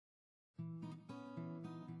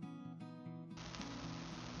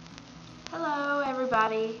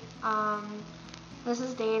everybody. This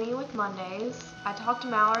is Danny with Mondays. I talked to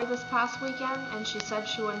Mallory this past weekend and she said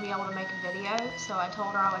she wouldn't be able to make a video, so I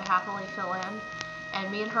told her I would happily fill in, and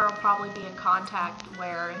me and her will probably be in contact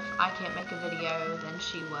where if I can't make a video then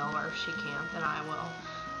she will, or if she can't then I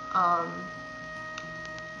will.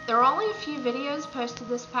 There were only a few videos posted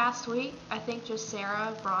this past week. I think just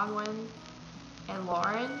Sarah, Bronwyn, and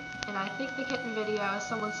Lauren, and I think the kitten video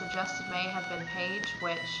someone suggested may have been Paige,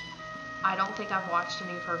 which I don't think I've watched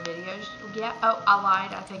any of her videos yet. Oh, I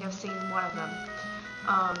lied. I think I've seen one of them.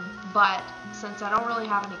 But since I don't really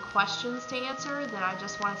have any questions to answer, then I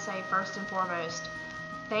just want to say first and foremost,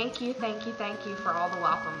 thank you for all the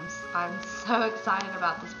welcomes. I'm so excited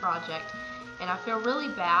about this project, and I feel really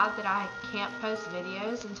bad that I can't post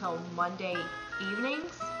videos until Monday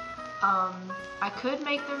evenings. I could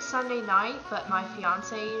make them Sunday night, but my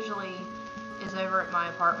fiance usually is over at my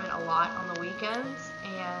apartment a lot on the weekends,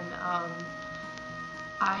 and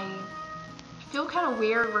I feel kind of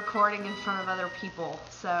weird recording in front of other people,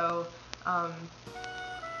 so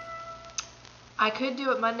I could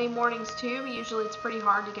do it Monday mornings too, but usually it's pretty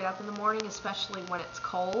hard to get up in the morning, especially when it's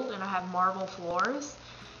cold and I have marble floors,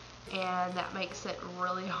 and that makes it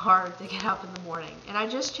really hard to get up in the morning. And I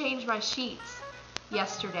just changed my sheets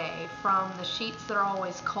yesterday from the sheets that are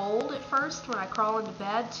always cold at first when I crawl into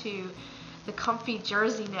bed to the comfy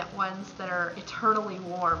jersey knit ones that are eternally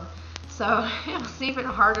warm. So it was even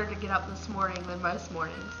harder to get up this morning than most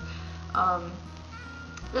mornings.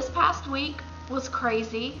 This past week was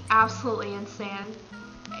crazy, absolutely insane.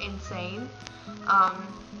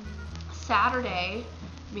 Saturday,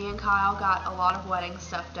 me and Kyle got a lot of wedding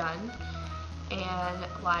stuff done,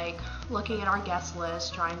 and like looking at our guest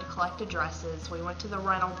list, trying to collect addresses. We went to the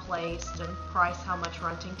rental place to price how much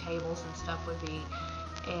renting tables and stuff would be,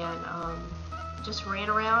 and just ran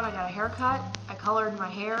around. I got a haircut. I colored my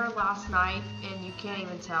hair last night, and you can't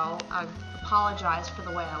even tell. I apologize for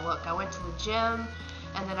the way I look. I went to the gym,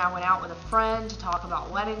 and then I went out with a friend to talk about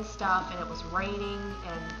wedding stuff, and it was raining,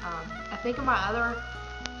 and I think in my other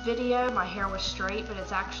video my hair was straight, but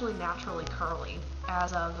it's actually naturally curly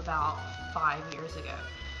as of about 5 years ago.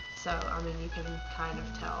 So, I mean, you can kind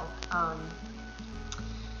of tell.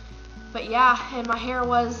 But yeah, and my hair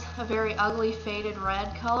was a very ugly faded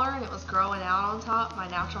red color, and it was growing out on top. My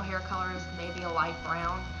natural hair color is maybe a light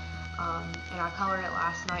brown, and I colored it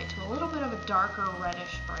last night to a little bit of a darker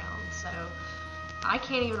reddish brown. So I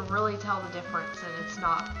can't even really tell the difference, and it's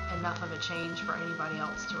not enough of a change for anybody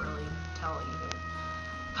else to really tell either.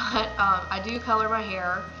 But I do color my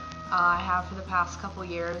hair. I have for the past couple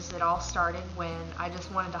years. It all started when I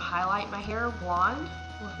just wanted to highlight my hair blonde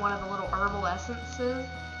with one of the little herbal essences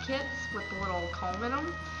kits with the little comb in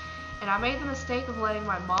them, and I made the mistake of letting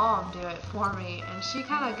my mom do it for me, and she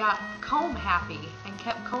kind of got comb happy and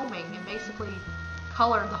kept combing and basically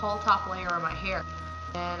colored the whole top layer of my hair.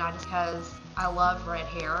 And because I love red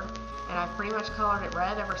hair, and I've pretty much colored it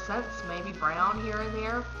red ever since, maybe brown here and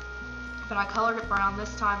there, but I colored it brown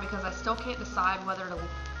this time because I still can't decide whether to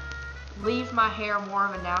leave my hair more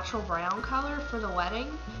of a natural brown color for the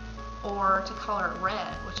wedding or to color it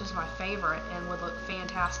red, which is my favorite and would look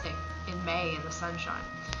fantastic in May in the sunshine.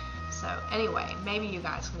 So anyway, maybe you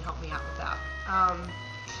guys can help me out with that.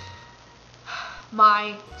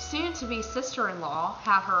 My soon-to-be sister-in-law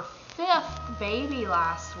had her 5th baby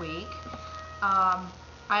last week.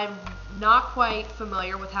 I'm not quite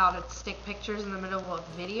familiar with how to stick pictures in the middle of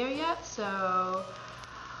a video yet, so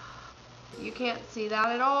you can't see that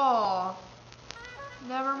at all.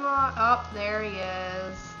 Never mind. Oh, there he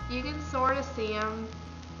is. You can sort of see him.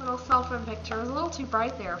 Little cell phone picture. It was a little too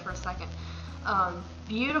bright there for a second.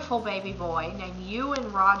 Beautiful baby boy named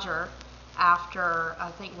Ewan Roger, after, I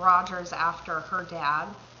think Roger's after her dad.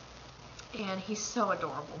 And he's so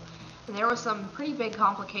adorable. And there were some pretty big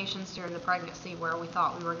complications during the pregnancy where we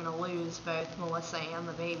thought we were going to lose both Melissa and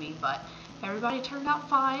the baby, but everybody turned out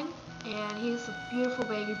fine, and he's a beautiful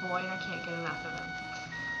baby boy, and I can't get enough of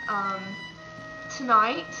him.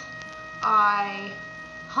 Tonight, I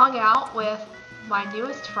hung out with my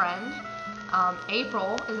newest friend.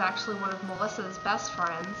 April is actually one of Melissa's best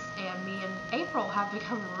friends, and me and April have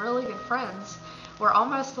become really good friends. We're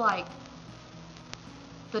almost like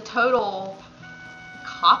the total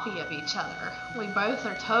copy of each other. We both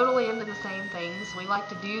are totally into the same things. We like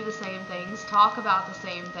to do the same things, talk about the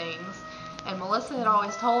same things. And Melissa had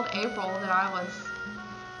always told April that I was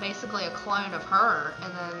basically a clone of her.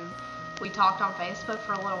 And then we talked on Facebook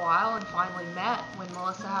for a little while and finally met when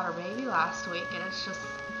Melissa had her baby last week. And it's just,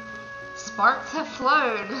 sparks have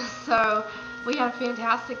flown. So We had a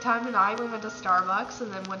fantastic time tonight. We went to Starbucks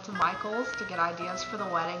and then went to Michael's to get ideas for the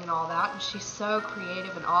wedding and all that. And she's so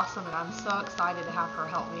creative and awesome, and I'm so excited to have her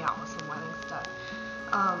help me out with some wedding stuff.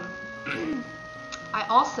 I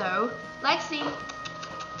also, Lexi,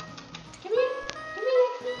 come here,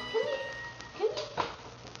 Lexi, come here.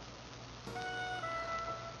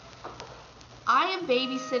 I am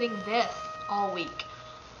babysitting this all week.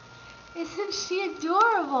 Isn't she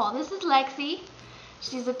adorable? This is Lexi.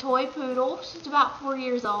 She's a toy poodle. She's about 4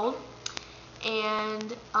 years old.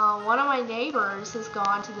 And one of my neighbors has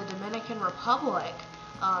gone to the Dominican Republic.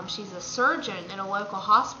 She's a surgeon in a local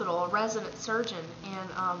hospital, a resident surgeon. And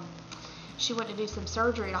she went to do some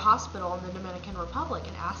surgery at a hospital in the Dominican Republic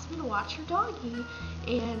and asked me to watch her doggy.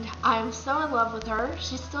 And I'm so in love with her.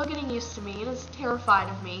 She's still getting used to me and is terrified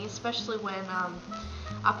of me, especially when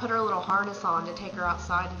I put her little harness on to take her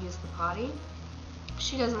outside to use the potty.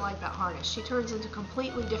 She doesn't like that harness. She turns into a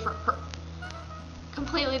completely different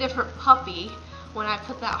puppy when I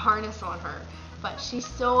put that harness on her. But she's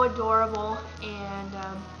so adorable, and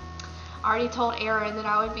I already told Erin that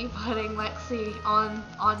I would be putting Lexi on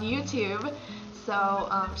YouTube. So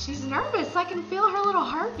she's nervous. I can feel her little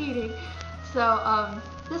heart beating. So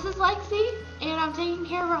this is Lexi, and I'm taking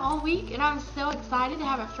care of her all week, and I'm so excited to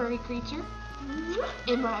have a furry creature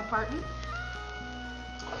in my apartment.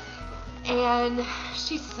 And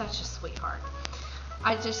she's such a sweetheart.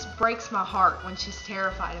 It just breaks my heart when she's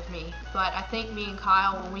terrified of me. But I think me and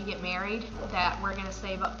Kyle, when we get married, that we're going to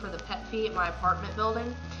save up for the pet fee at my apartment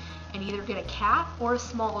building and either get a cat or a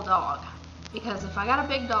small dog. Because if I got a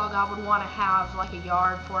big dog, I would want to have like a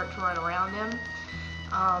yard for it to run around in.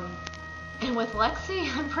 And with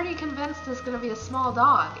Lexi, I'm pretty convinced it's going to be a small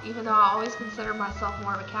dog, even though I always considered myself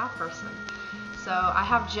more of a cat person. So I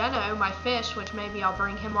have Jeno, my fish, which maybe I'll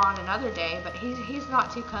bring him on another day, but he's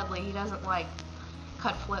not too cuddly. He doesn't like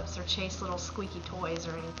cut flips or chase little squeaky toys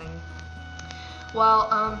or anything. Well,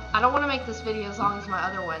 I don't want to make this video as long as my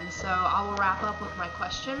other one, so I will wrap up with my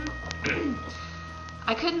question.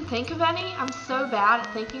 I couldn't think of any. I'm so bad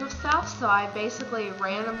at thinking of stuff, so I basically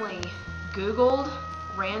randomly Googled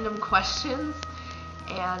random questions,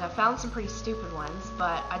 and I found some pretty stupid ones,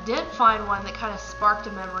 but I did find one that kind of sparked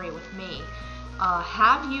a memory with me.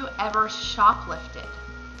 Have you ever shoplifted?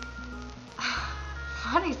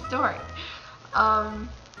 Funny story. I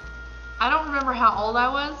don't remember how old I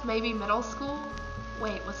was, maybe middle school.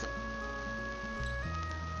 Wait, was it?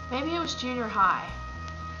 Maybe it was junior high.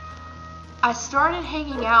 I started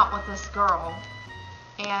hanging out with this girl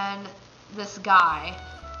and this guy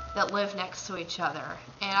that lived next to each other.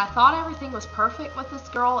 And I thought everything was perfect with this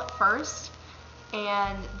girl at first.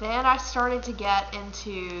 And then I started to get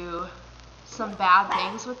into some bad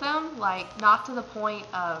things with them, like not to the point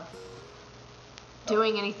of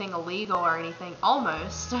doing anything illegal or anything,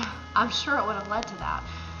 almost. I'm sure it would have led to that.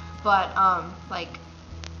 But, like,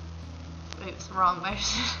 oops, wrong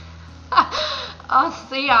motion.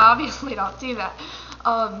 See, I obviously don't do that.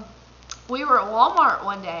 We were at Walmart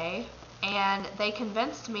one day, and they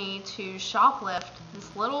convinced me to shoplift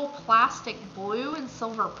this little plastic blue and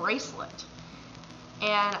silver bracelet.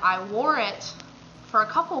 And I wore it for a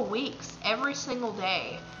couple weeks, every single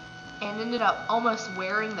day, and ended up almost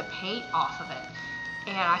wearing the paint off of it.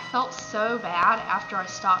 And I felt so bad after I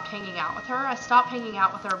stopped hanging out with her. I stopped hanging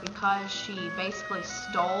out with her because she basically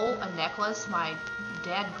stole a necklace my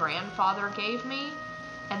dead grandfather gave me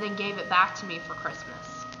and then gave it back to me for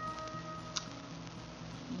Christmas.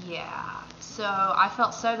 Yeah, so I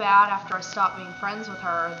felt so bad after I stopped being friends with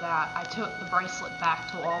her that I took the bracelet back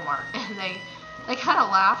to Walmart, and they kind of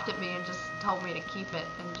laughed at me and just told me to keep it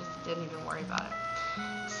and just didn't even worry about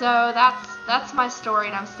it. So that's my story,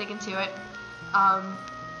 and I'm sticking to it.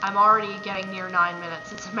 I'm already getting near 9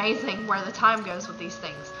 minutes. It's amazing where the time goes with these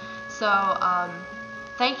things. So,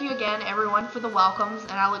 thank you again, everyone, for the welcomes,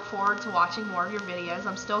 and I look forward to watching more of your videos.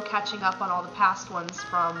 I'm still catching up on all the past ones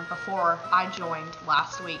from before I joined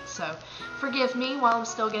last week, so forgive me while I'm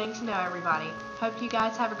still getting to know everybody. Hope you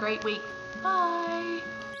guys have a great week. Bye!